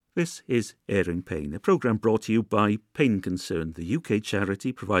This is Airing Pain, a programme brought to you by Pain Concern, the UK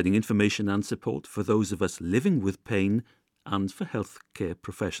charity providing information and support for those of us living with pain and for healthcare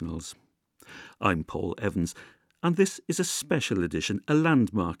professionals. I'm Paul Evans, and this is a special edition, a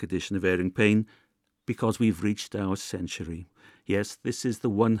landmark edition of Airing Pain, because we've reached our century. Yes, this is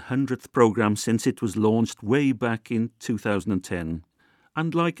the 100th programme since it was launched way back in 2010.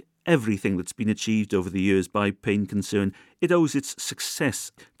 And like everything that's been achieved over the years by Pain Concern, it owes its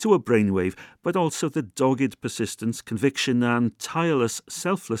success to a brainwave, but also the dogged persistence, conviction and tireless,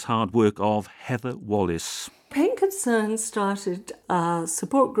 selfless hard work of Heather Wallace. Pain Concern started a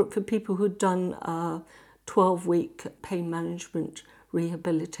support group for people who'd done a 12-week pain management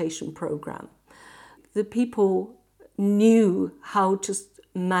rehabilitation programme. The people knew how to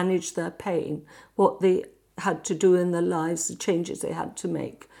manage their pain, what they had to do in their lives, the changes they had to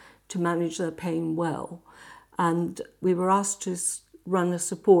make to manage their pain well. And we were asked to run a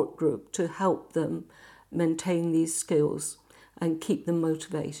support group to help them maintain these skills and keep them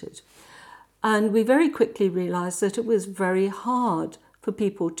motivated. And we very quickly realised that it was very hard for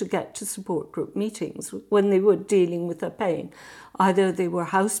people to get to support group meetings when they were dealing with their pain. Either they were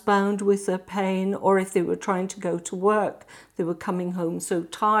housebound with their pain, or if they were trying to go to work, they were coming home so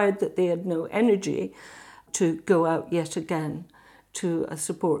tired that they had no energy to go out yet again to a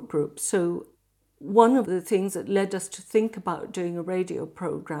support group. So one of the things that led us to think about doing a radio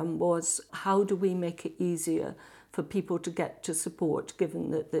programme was, how do we make it easier for people to get to support,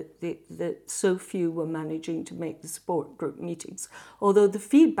 given that so few were managing to make the support group meetings. Although the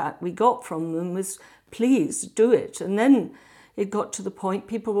feedback we got from them was, please do it. And then it got to the point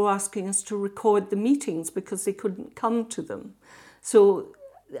people were asking us to record the meetings because they couldn't come to them. So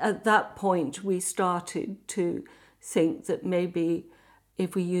at that point, we started to think that maybe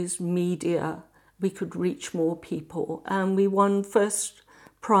if we used media, we could reach more people. And we won first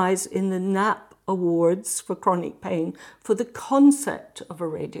prize in the NAP Awards for chronic pain for the concept of a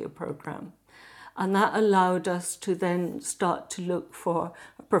radio programme. And that allowed us to then start to look for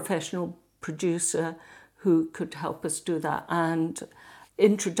a professional producer who could help us do that. And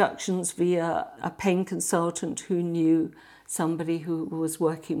introductions via a pain consultant who knew somebody who was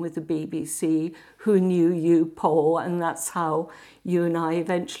working with the BBC, who knew you, Paul, and that's how you and I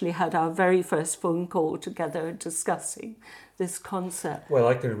eventually had our very first phone call together discussing this concept. Well,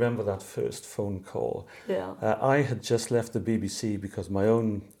 I can remember that first phone call. Yeah. I had just left the BBC because my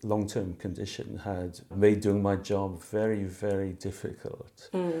own long-term condition had made doing my job very, very difficult.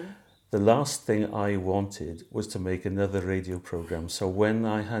 The last thing I wanted was to make another radio programme. So when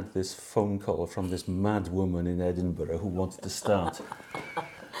I had this phone call from this mad woman in Edinburgh who wanted to start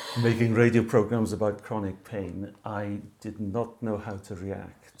making radio programmes about chronic pain, I did not know how to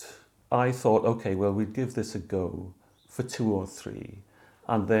react. I thought, okay, well, we'd give this a go for 2 or 3,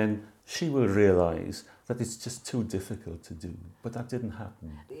 and then she will realise that it's just too difficult to do. But that didn't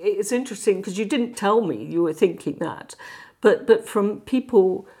happen. It's interesting because you didn't tell me you were thinking that, but from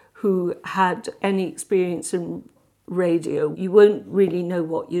people who had any experience in radio, you won't really know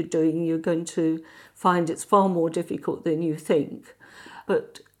what you're doing. You're going to find it's far more difficult than you think.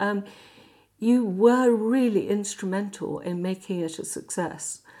 But you were really instrumental in making it a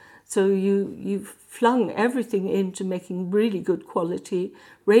success. So you flung everything into making really good quality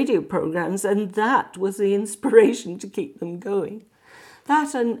radio programmes, and that was the inspiration to keep them going.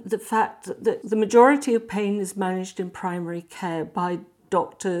 That and the fact that the majority of pain is managed in primary care by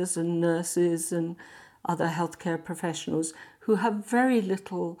doctors and nurses and other healthcare professionals who have very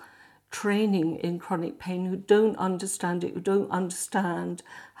little training in chronic pain, who don't understand it, who don't understand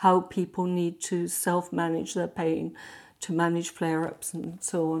how people need to self-manage their pain, to manage flare-ups and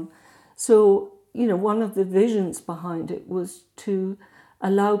so on. So, one of the visions behind it was to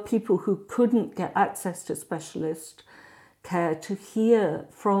allow people who couldn't get access to specialist care to hear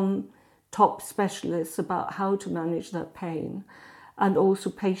from top specialists about how to manage their pain, and also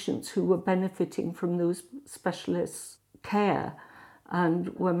patients who were benefiting from those specialists' care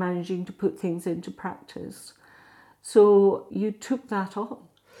and were managing to put things into practice. So you took that on.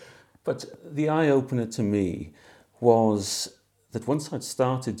 But the eye-opener to me was that once I'd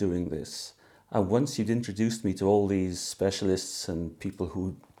started doing this, and once you'd introduced me to all these specialists and people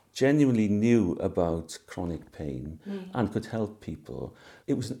who genuinely knew about chronic pain and could help people,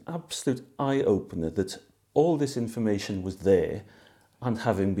 it was an absolute eye-opener that all this information was there, and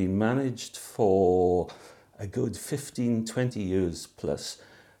having been managed for a good 15, 20 years plus,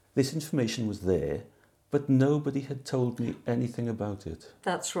 this information was there, but nobody had told me anything about it.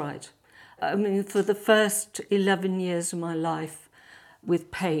 That's right. I mean, for the first 11 years of my life with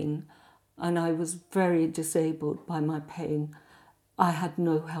pain, and I was very disabled by my pain, I had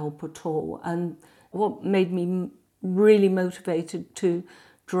no help at all. And what made me really motivated to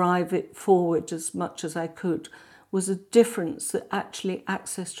drive it forward as much as I could was a difference that actually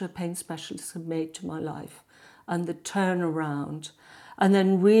access to a pain specialist had made to my life, and the turnaround. And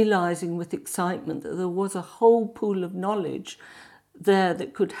then realising with excitement that there was a whole pool of knowledge there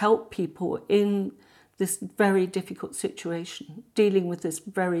that could help people in this very difficult situation, dealing with this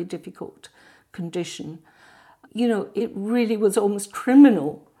very difficult condition. You know, it really was almost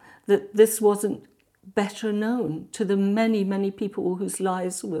criminal that this wasn't better known to the many, many people whose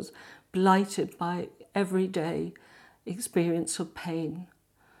lives was blighted by everyday experience of pain.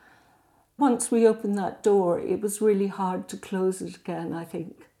 Once we opened that door, it was really hard to close it again, I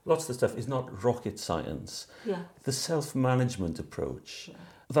think. Lots of the stuff is not rocket science. Yeah. The self-management approach,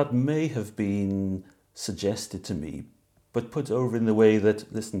 that may have been suggested to me, but put over in the way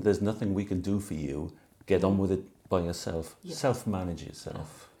that, listen, there's nothing we can do for you. Get on with it by yourself. Yeah. Self-manage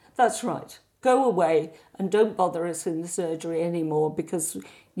yourself. That's right. Go away and don't bother us in the surgery anymore because,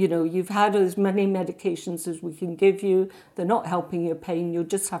 you know, you've had as many medications as we can give you. They're not helping your pain. You'll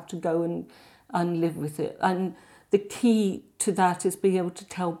just have to go and live with it. And the key to that is being able to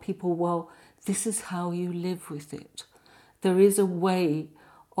tell people, well, this is how you live with it. There is a way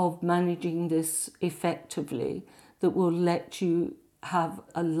of managing this effectively that will let you have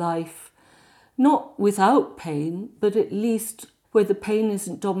a life, not without pain, but at least where the pain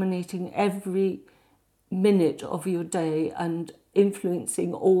isn't dominating every minute of your day and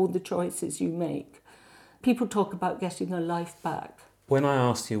influencing all the choices you make. People talk about getting a life back. When I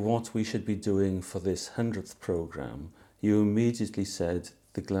asked you what we should be doing for this 100th programme, you immediately said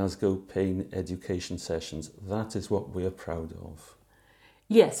the Glasgow Pain Education Sessions. That is what we are proud of.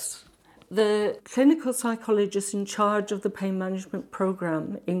 Yes. The clinical psychologist in charge of the pain management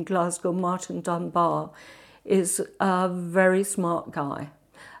programme in Glasgow, Martin Dunbar, is a very smart guy,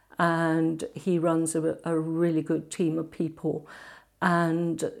 and he runs a really good team of people.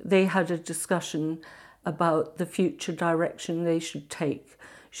 And they had a discussion about the future direction they should take.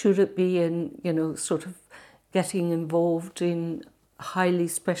 Should it be in, you know, sort of getting involved in highly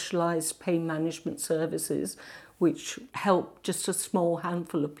specialised pain management services, which help just a small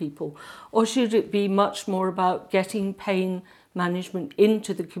handful of people? Or should it be much more about getting pain management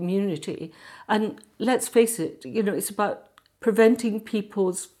into the community? And let's face it, you know, it's about preventing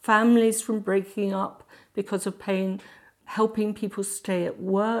people's families from breaking up because of pain, helping people stay at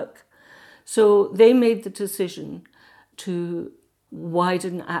work. So they made the decision to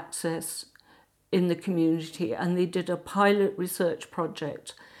widen access in the community, and they did a pilot research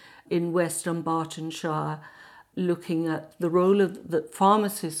project in West Dunbartonshire looking at the role that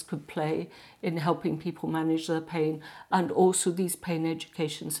pharmacists could play in helping people manage their pain, and also these pain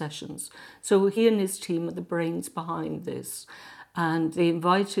education sessions. So he and his team are the brains behind this, and they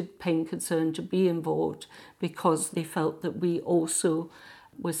invited Pain Concern to be involved because they felt that we also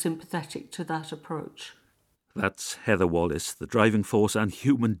were sympathetic to that approach. That's Heather Wallace, the driving force and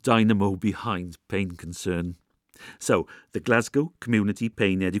human dynamo behind Pain Concern. So, the Glasgow Community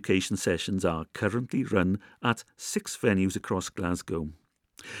Pain Education Sessions are currently run at 6 venues across Glasgow.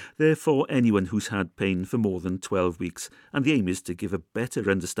 They're for anyone who's had pain for more than 12 weeks, and the aim is to give a better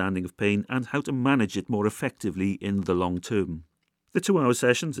understanding of pain and how to manage it more effectively in the long term. The 2-hour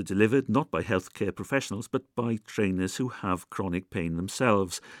sessions are delivered not by healthcare professionals but by trainers who have chronic pain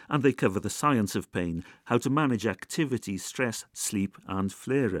themselves, and they cover the science of pain, how to manage activity, stress, sleep and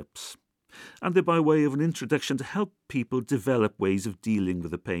flare-ups. And they're by way of an introduction to help people develop ways of dealing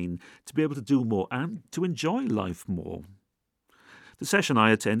with the pain, to be able to do more and to enjoy life more. The session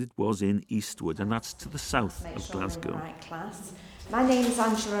I attended was in Eastwood, and that's to the south of Glasgow. Right class. My name is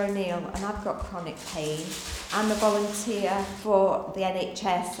Angela O'Neill and I've got chronic pain. I'm a volunteer for the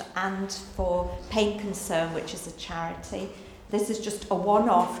NHS and for Pain Concern, which is a charity. This is just a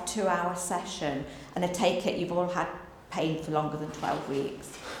one-off 2-hour session, and I take it you've all had pain for longer than 12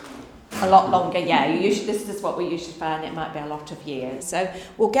 weeks. A lot longer, yeah. This is what we usually find. It might be a lot of years. So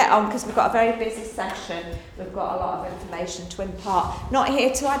we'll get on because we've got a very busy session. We've got a lot of information to impart. Not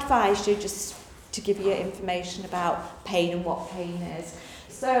here to advise you, just to give you information about pain and what pain is.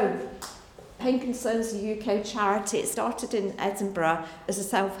 So, Pain Concern's a UK charity. It started in Edinburgh as a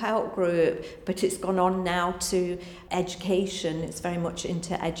self-help group, but it's gone on now to education. It's very much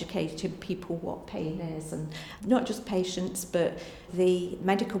into educating people what pain is, and not just patients, but the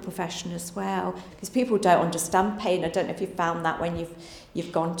medical profession as well. Because people don't understand pain. I don't know if you've found that when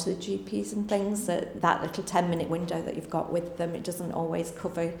you've gone to the GPs and things, that little 10-minute window that you've got with them, it doesn't always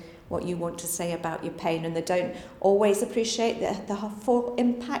cover what you want to say about your pain, and they don't always appreciate the full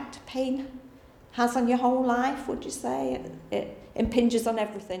impact pain has on your whole life, would you say? impinges on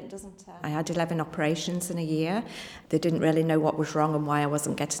everything, doesn't it? I had 11 operations in a year. They didn't really know what was wrong and why I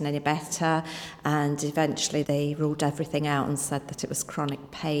wasn't getting any better, and eventually they ruled everything out and said that it was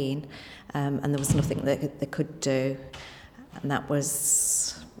chronic pain, and there was nothing that they could do, and that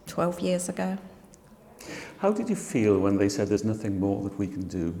was 12 years ago. How did you feel when they said there's nothing more that we can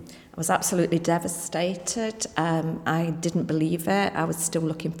do? I was absolutely devastated. I didn't believe it. I was still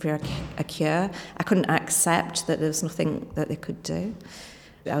looking for a cure. I couldn't accept that there was nothing that they could do.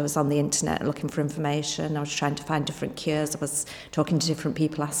 I was on the internet looking for information. I was trying to find different cures. I was talking to different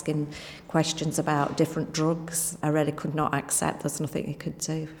people, asking questions about different drugs. I really could not accept there's nothing they could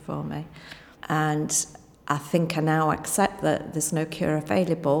do for me. And I think I now accept that there's no cure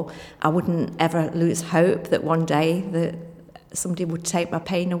available. I wouldn't ever lose hope that one day that somebody would take my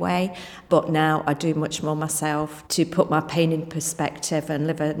pain away, but now I do much more myself to put my pain in perspective and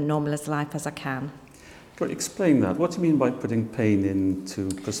live a normal as life as I can. Can you explain that? What do you mean by putting pain into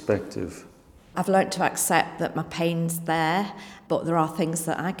perspective? I've learnt to accept that my pain's there, but there are things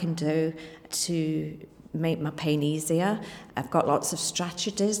that I can do to make my pain easier. I've got lots of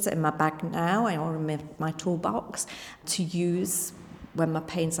strategies in my bag now or in my toolbox to use when my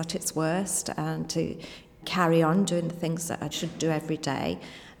pain's at its worst and to carry on doing the things that I should do every day.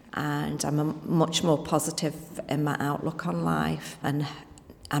 And I'm much more positive in my outlook on life, and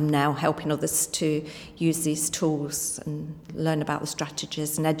I'm now helping others to use these tools and learn about the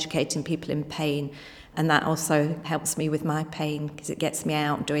strategies and educating people in pain. And that also helps me with my pain because it gets me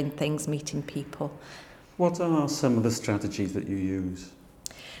out doing things, meeting people. What are some of the strategies that you use?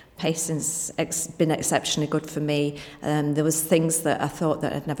 Pacing's been exceptionally good for me. There was things that I thought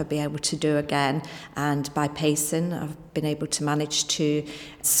that I'd never be able to do again, and by pacing I've been able to manage to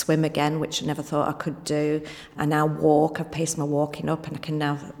swim again, which I never thought I could do. I now walk. I've paced my walking up and I can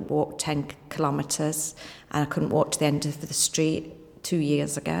now walk 10 kilometres, and I couldn't walk to the end of the street 2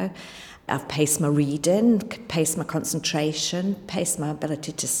 years ago. I've paced my reading, paced my concentration, paced my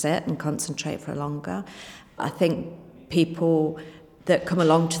ability to sit and concentrate for longer. I think people that come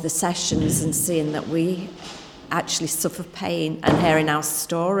along to the sessions and seeing that we actually suffer pain and hearing our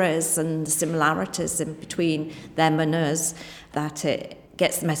stories and the similarities in between them and us, that it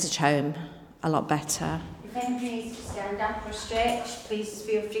gets the message home a lot better. If anybody needs to stand up or stretch, please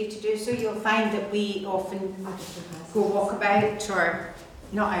feel free to do so. You'll find that we often go walk about, or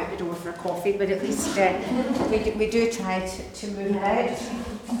not out the door for a coffee, but at least we do try to move out.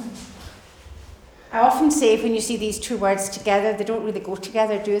 I often say when you see these two words together, they don't really go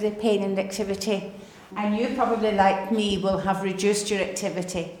together, do they? Pain and activity. And you probably, like me, will have reduced your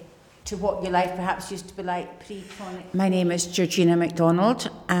activity to what your life perhaps used to be like pre-chronic. My name is Georgina MacDonald,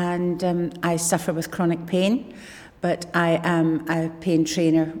 and I suffer with chronic pain, but I am a pain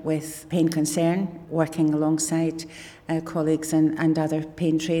trainer with Pain Concern, working alongside colleagues and other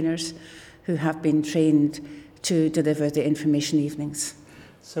pain trainers who have been trained to deliver the information evenings.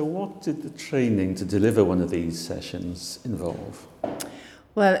 So what did the training to deliver one of these sessions involve?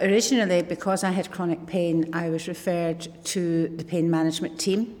 Well, originally, because I had chronic pain, I was referred to the pain management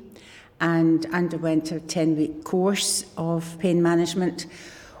team and underwent a 10-week course of pain management.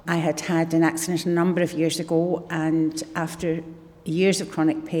 I had had an accident a number of years ago, and after years of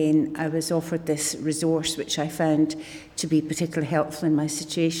chronic pain, I was offered this resource, which I found to be particularly helpful in my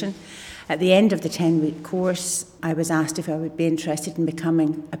situation. At the end of the 10-week course, I was asked if I would be interested in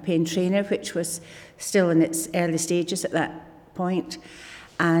becoming a pain trainer, which was still in its early stages at that point.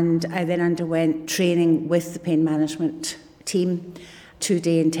 And I then underwent training with the pain management team,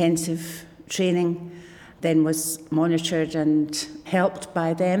 2-day intensive training, then was monitored and helped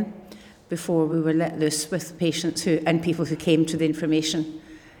by them before we were let loose with patients and people who came to the information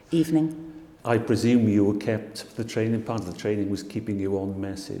evening. I presume you were kept, the training, part of the training was keeping you on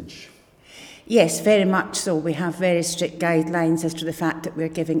message. Yes, very much so. We have very strict guidelines as to the fact that we're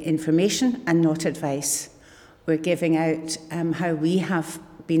giving information and not advice. We're giving out how we have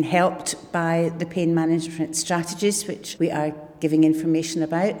been helped by the pain management strategies, which we are giving information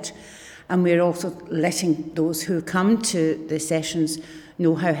about. And we're also letting those who come to the sessions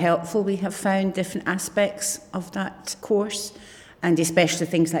know how helpful we have found different aspects of that course, and especially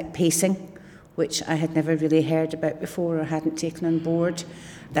things like pacing, which I had never really heard about before or hadn't taken on board.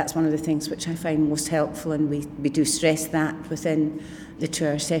 That's one of the things which I find most helpful, and we do stress that within the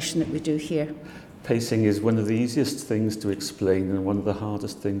 2-hour session that we do here. Pacing is one of the easiest things to explain and one of the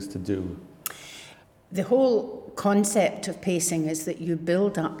hardest things to do. The whole concept of pacing is that you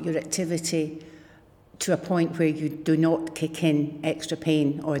build up your activity to a point where you do not kick in extra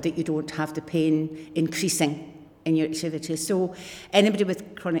pain, or that you don't have the pain increasing in your activity. So anybody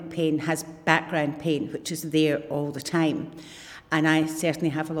with chronic pain has background pain, which is there all the time. And I certainly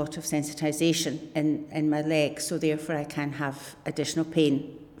have a lot of sensitisation in my legs, so therefore I can have additional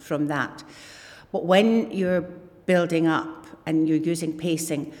pain from that. But when you're building up and you're using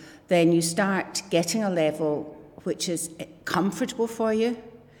pacing, then you start getting a level which is comfortable for you.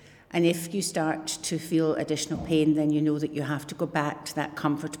 And if you start to feel additional pain, then you know that you have to go back to that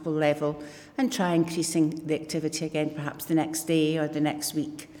comfortable level and try increasing the activity again, perhaps the next day or the next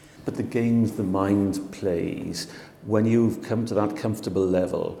week. But the games the mind plays, when you've come to that comfortable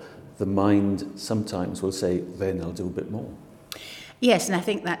level, the mind sometimes will say, then I'll do a bit more. Yes, and I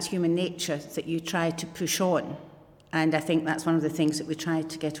think that's human nature, that you try to push on. And I think that's one of the things that we try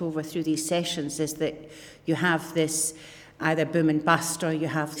to get over through these sessions, is that you have this either boom and bust, or you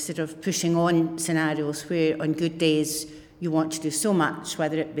have sort of pushing on scenarios where on good days you want to do so much,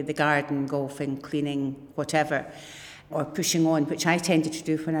 whether it be the garden, golfing, cleaning, whatever, or pushing on, which I tended to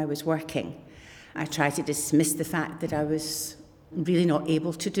do when I was working. I tried to dismiss the fact that I was really not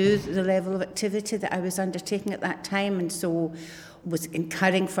able to do the level of activity that I was undertaking at that time, and so was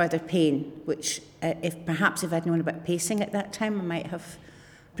incurring further pain, which if I'd known about pacing at that time, I might have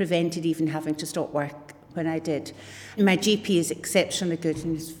prevented even having to stop work when I did. My GP is exceptionally good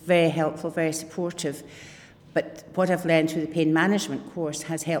and is very helpful, very supportive. But what I've learned through the pain management course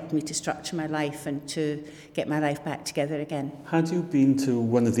has helped me to structure my life and to get my life back together again. Had you been to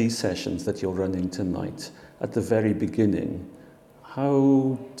one of these sessions that you're running tonight at the very beginning,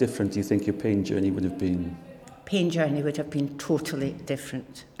 how different do you think your pain journey would have been? Pain journey would have been totally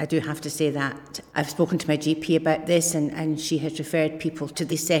different. I do have to say that. I've spoken to my GP about this, and she has referred people to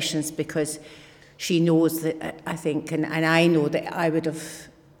these sessions because she knows that, I think, and I know that I would have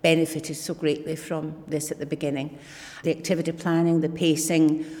benefited so greatly from this at the beginning. The activity planning, the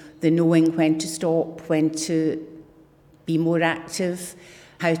pacing, the knowing when to stop, when to be more active,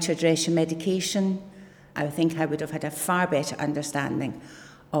 how to address your medication. I think I would have had a far better understanding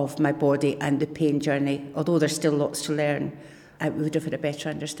of my body and the pain journey. Although there's still lots to learn, I would have had a better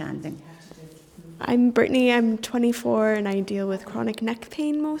understanding. I'm Brittany, I'm 24 and I deal with chronic neck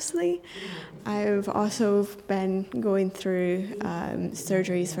pain mostly. I've also been going through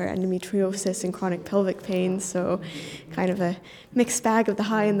surgeries for endometriosis and chronic pelvic pain, so kind of a mixed bag of the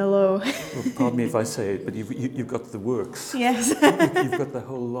high and the low. Well, pardon me if I say it, but you've got the works. Yes. You've got the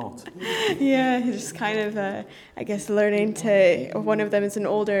whole lot. Yeah, just kind of, I guess, learning to, one of them is an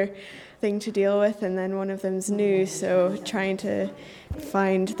older thing to deal with and then one of them's new, so trying to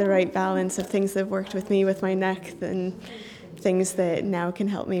find the right balance of things that have worked with me with my neck and things that now can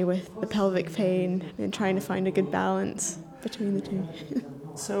help me with the pelvic pain, and trying to find a good balance between the two.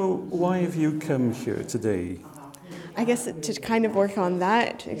 So why have you come here today? I guess to kind of work on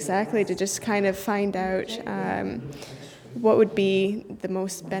that, exactly, to just kind of find out what would be the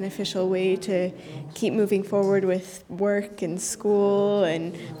most beneficial way to keep moving forward with work and school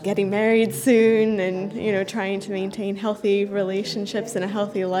and getting married soon, and trying to maintain healthy relationships and a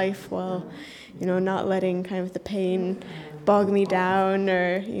healthy life while not letting kind of the pain bog me down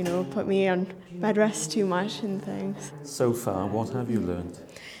or put me on bed rest too much and things. So far, what have you learned?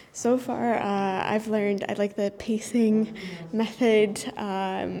 So far, I've learned I like the pacing method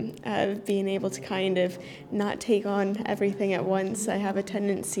of being able to kind of not take on everything at once. I have a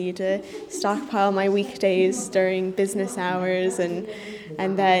tendency to stockpile my weekdays during business hours, and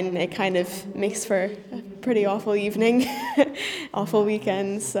then it kind of makes for a pretty awful evening, awful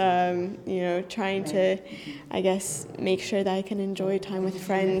weekends. Trying to, I guess, make sure that I can enjoy time with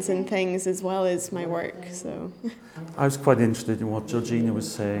friends and things as well as my work. So. I was quite interested in what Georgina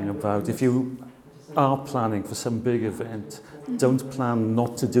was saying about if you are planning for some big event, don't plan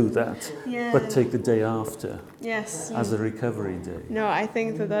not to do that, but take the day after as a recovery day. No, I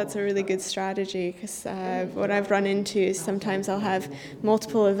think that's a really good strategy, because what I've run into is sometimes I'll have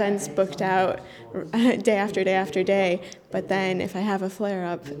multiple events booked out day after day after day, but then if I have a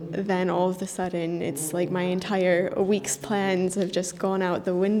flare-up, then all of a sudden it's like my entire week's plans have just gone out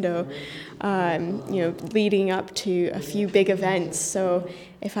the window, leading up to a few big events. So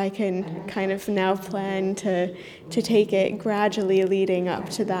if I can kind of now plan to take it gradually leading up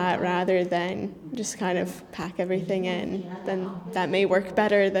to that rather than just kind of pack everything in, then that may work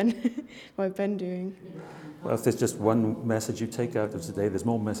better than what I've been doing. Well, if there's just one message you take out of today, there's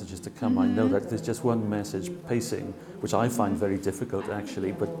more messages to come. I know that there's just one message, pacing, which I find very difficult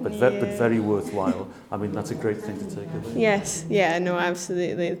actually, but very worthwhile. I mean, that's a great thing to take away. Yes, no,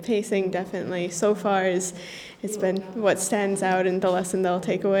 absolutely. The pacing definitely so far it's been what stands out and the lesson they'll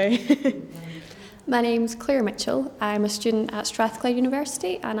take away. My name's Claire Mitchell. I'm a student at Strathclyde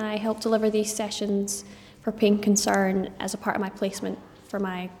University, and I help deliver these sessions for Pain Concern as a part of my placement for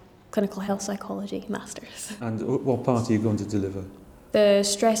my clinical health psychology masters. And what part are you going to deliver? The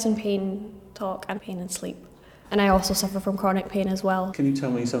stress and pain talk and pain and sleep. And I also suffer from chronic pain as well. Can you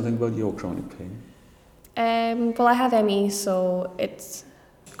tell me something about your chronic pain? Well, I have ME, so it's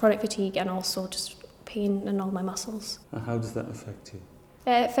chronic fatigue and also just pain in all my muscles. And how does that affect you?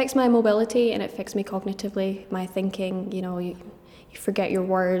 It affects my mobility and it affects me cognitively, my thinking. You forget your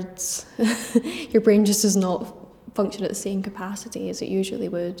words. Your brain just does not function at the same capacity as it usually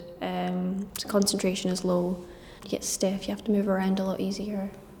would. Concentration is low. You get stiff, you have to move around a lot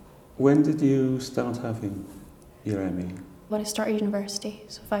easier. When did you start having your ME? When I started university,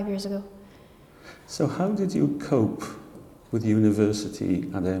 so 5 years ago. So how did you cope with university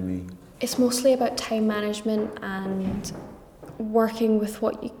and ME? It's mostly about time management and working with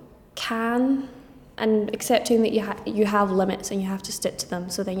what you can and accepting that you have limits and you have to stick to them,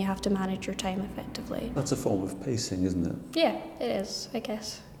 so then you have to manage your time effectively. That's a form of pacing, isn't it? Yeah, it is, I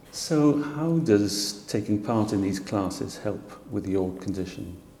guess. So how does taking part in these classes help with your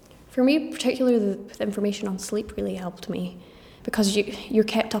condition? For me, particularly the information on sleep really helped me, because you're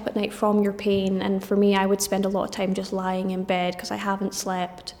kept up at night from your pain, and for me I would spend a lot of time just lying in bed because I haven't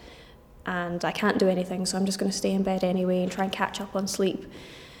slept and I can't do anything, so I'm just going to stay in bed anyway and try and catch up on sleep.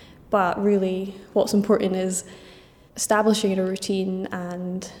 But really what's important is establishing a routine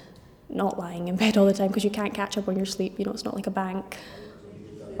and not lying in bed all the time, because you can't catch up on your sleep. It's not like a bank.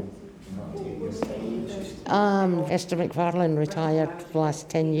 Esther McFarlane, retired for the last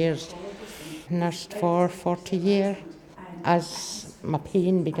 10 years, nursed for 40 years. As my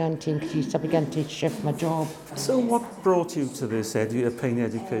pain began to increase, I began to shift my job. So what brought you to this pain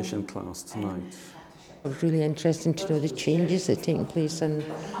education class tonight? It was really interesting to know the changes that are taking place in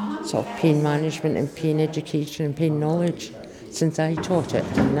sort of pain management and pain education and pain knowledge since I taught it.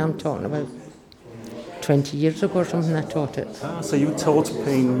 And I'm talking about 20 years ago or something I taught it. So you taught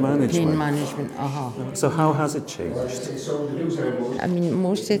pain management? Pain management, So how has it changed? I mean,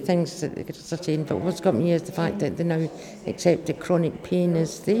 most of the things that are changed, but what's got me is the fact that they now accept that chronic pain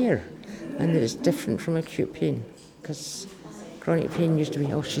is there and that it's different from acute pain. Because chronic pain used to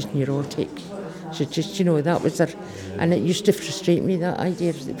be, oh, she's neurotic. She just, that was her. And it used to frustrate me, that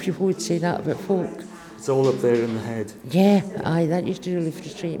idea that people would say that about folk. It's all up there in the head. Yeah, that used to really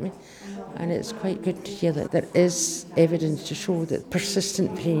frustrate me. And it's quite good to hear that there is evidence to show that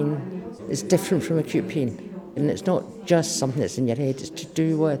persistent pain is different from acute pain. And it's not just something that's in your head, it's to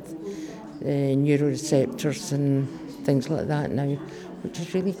do with neuroreceptors and things like that now, which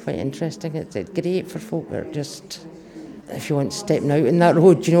is really quite interesting. It's great for folk that are just, if you want stepping out in that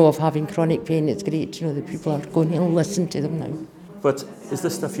road, of having chronic pain, it's great to know that people are going to listen to them now. But is the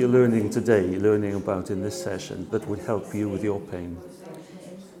stuff you're learning today, learning about in this session, that would help you with your pain?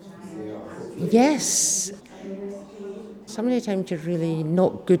 Yes. So many times you're really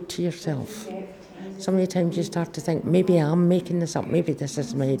not good to yourself. So many times you start to think, maybe I'm making this up, maybe this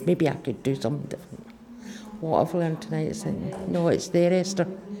is my head, maybe I could do something different. What I've learned tonight is that, no, it's there, Esther.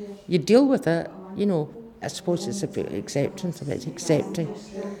 You deal with it, I suppose it's about acceptance, about accepting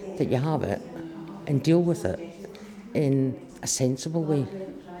that you have it and deal with it in a sensible way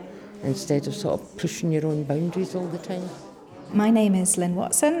instead of sort of pushing your own boundaries all the time. My name is Lynn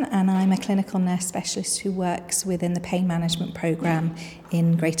Watson and I'm a clinical nurse specialist who works within the pain management programme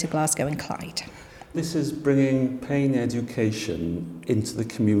in Greater Glasgow and Clyde. This is bringing pain education into the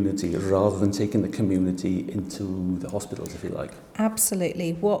community rather than taking the community into the hospitals, if you like.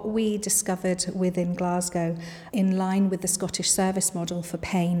 Absolutely. What we discovered within Glasgow, in line with the Scottish service model for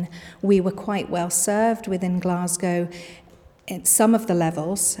pain, we were quite well served within Glasgow at some of the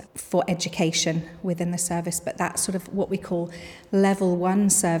levels for education within the service, but that's sort of what we call level 1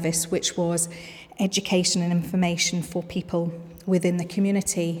 service, which was education and information for people within the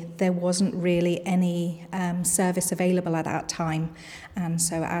community. There wasn't really any service available at that time, and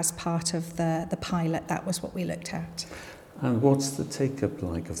so as part of the pilot, that was what we looked at. And what's the take-up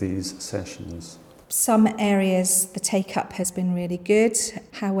like of these sessions? Some areas the take-up has been really good.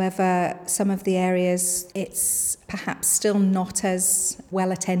 However, some of the areas it's perhaps still not as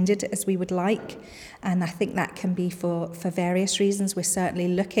well attended as we would like, and I think that can be for various reasons. We're certainly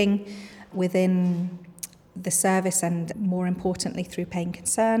looking within the service and more importantly through Pain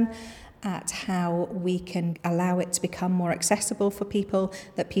Concern at how we can allow it to become more accessible for people,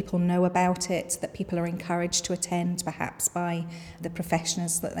 that people know about it, that people are encouraged to attend perhaps by the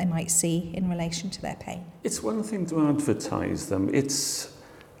professionals that they might see in relation to their pain. It's one thing to advertise them, it's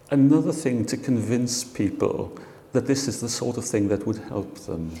another thing to convince people that this is the sort of thing that would help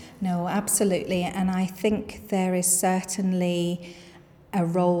them. No, absolutely, and I think there is certainly a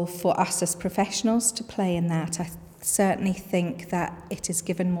role for us as professionals to play in that. I certainly think that it is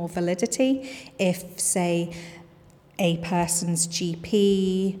given more validity if, say, a person's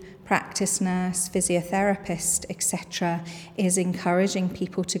GP, practice nurse, physiotherapist, etc., is encouraging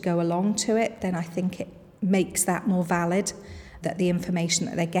people to go along to it, then I think it makes that more valid, that the information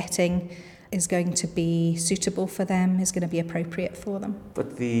that they're getting is going to be suitable for them, is going to be appropriate for them.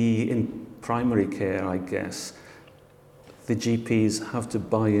 But in primary care, I guess, the GPs have to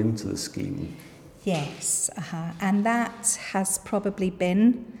buy into the scheme. Yes, and that has probably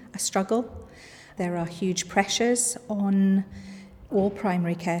been a struggle. There are huge pressures on all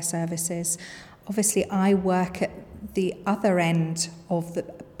primary care services. Obviously, I work at the other end of the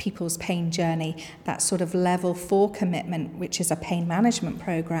people's pain journey, that sort of level 4 commitment, which is a pain management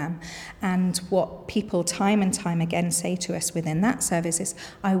program. And what people time and time again say to us within that service is,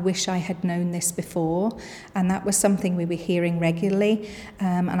 I wish I had known this before. And that was something we were hearing regularly.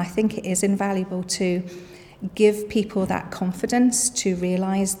 And I think it is invaluable to give people that confidence to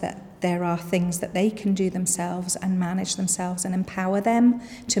realise that there are things that they can do themselves and manage themselves and empower them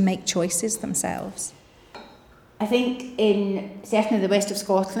to make choices themselves. I think in certainly the west of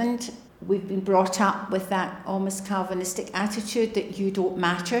Scotland, we've been brought up with that almost Calvinistic attitude that you don't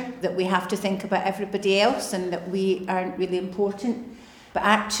matter, that we have to think about everybody else and that we aren't really important. But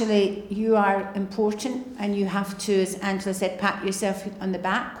actually, you are important, and you have to, as Angela said, pat yourself on the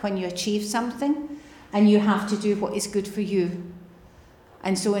back when you achieve something, and you have to do what is good for you.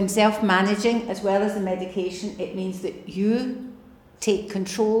 And so in self-managing, as well as the medication, it means that you take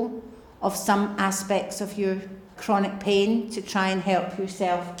control of some aspects of your chronic pain to try and help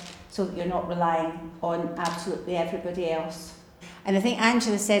yourself so that you're not relying on absolutely everybody else. And I think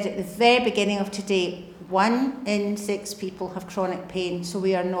Angela said at the very beginning of today, 1 in 6 people have chronic pain, so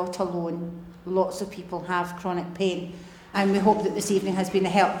we are not alone. Lots of people have chronic pain, and we hope that this evening has been a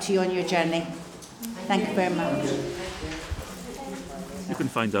help to you on your journey. Thank you very much. You can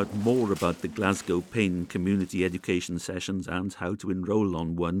find out more about the Glasgow Pain Community Education Sessions and how to enrol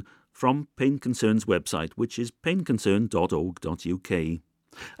on one from Pain Concern's website, which is painconcern.org.uk.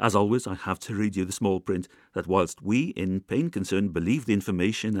 As always, I have to read you the small print that whilst we in Pain Concern believe the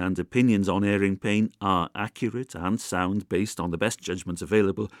information and opinions on airing pain are accurate and sound based on the best judgments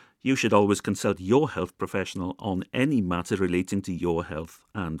available, you should always consult your health professional on any matter relating to your health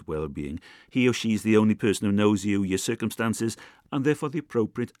and well-being. He or she is the only person who knows you, your circumstances, and therefore the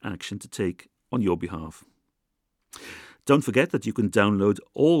appropriate action to take on your behalf. Don't forget that you can download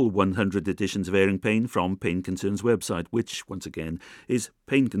all 100 editions of Airing Pain from Pain Concern's website, which, once again, is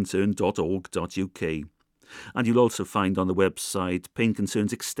painconcern.org.uk. And you'll also find on the website Pain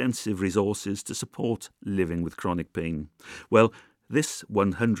Concern's extensive resources to support living with chronic pain. Well, this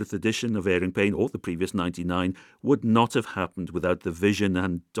 100th edition of Airing Pain, or the previous 99, would not have happened without the vision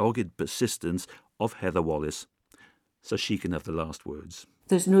and dogged persistence of Heather Wallace. So she can have the last words.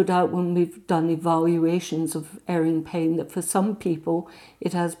 There's no doubt when we've done evaluations of airing pain that for some people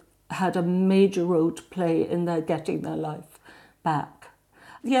it has had a major role to play in their getting their life back.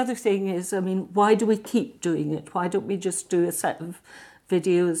 The other thing is, why do we keep doing it? Why don't we just do a set of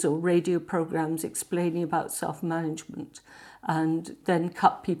videos or radio programs explaining about self-management and then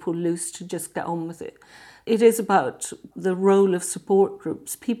cut people loose to just get on with it? It is about the role of support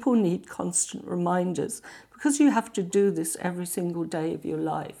groups. People need constant reminders because you have to do this every single day of your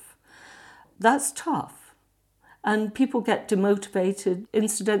life. That's tough. And people get demotivated.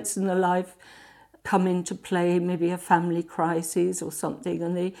 Incidents in their life come into play, maybe a family crisis or something,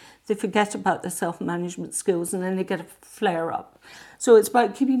 and they forget about their self-management skills, and then they get a flare-up. So it's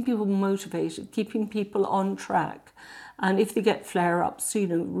about keeping people motivated, keeping people on track. And if they get flare-ups,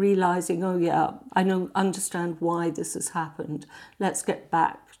 realising, I understand why this has happened. Let's get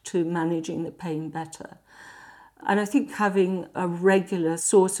back to managing the pain better. And I think having a regular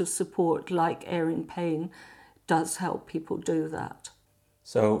source of support like Airing Pain does help people do that.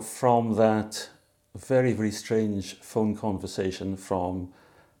 So from that very, very strange phone conversation from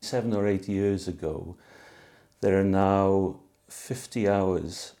 7 or 8 years ago, there are now 50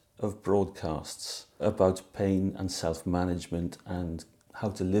 hours of broadcasts about pain and self-management and how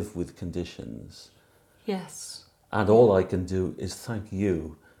to live with conditions. Yes. And all I can do is thank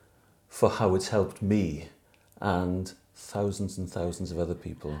you for how it's helped me and thousands and thousands of other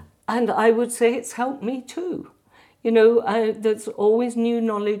people. And I would say it's helped me too. There's always new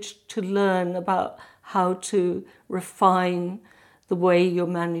knowledge to learn about how to refine the way you're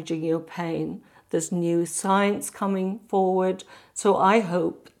managing your pain. There's new science coming forward. So I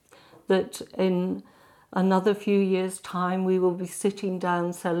hope that in another few years' time, we will be sitting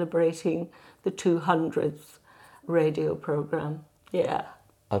down celebrating the 200th radio programme. Yeah.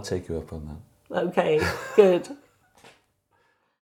 I'll take you up on that. Okay, good.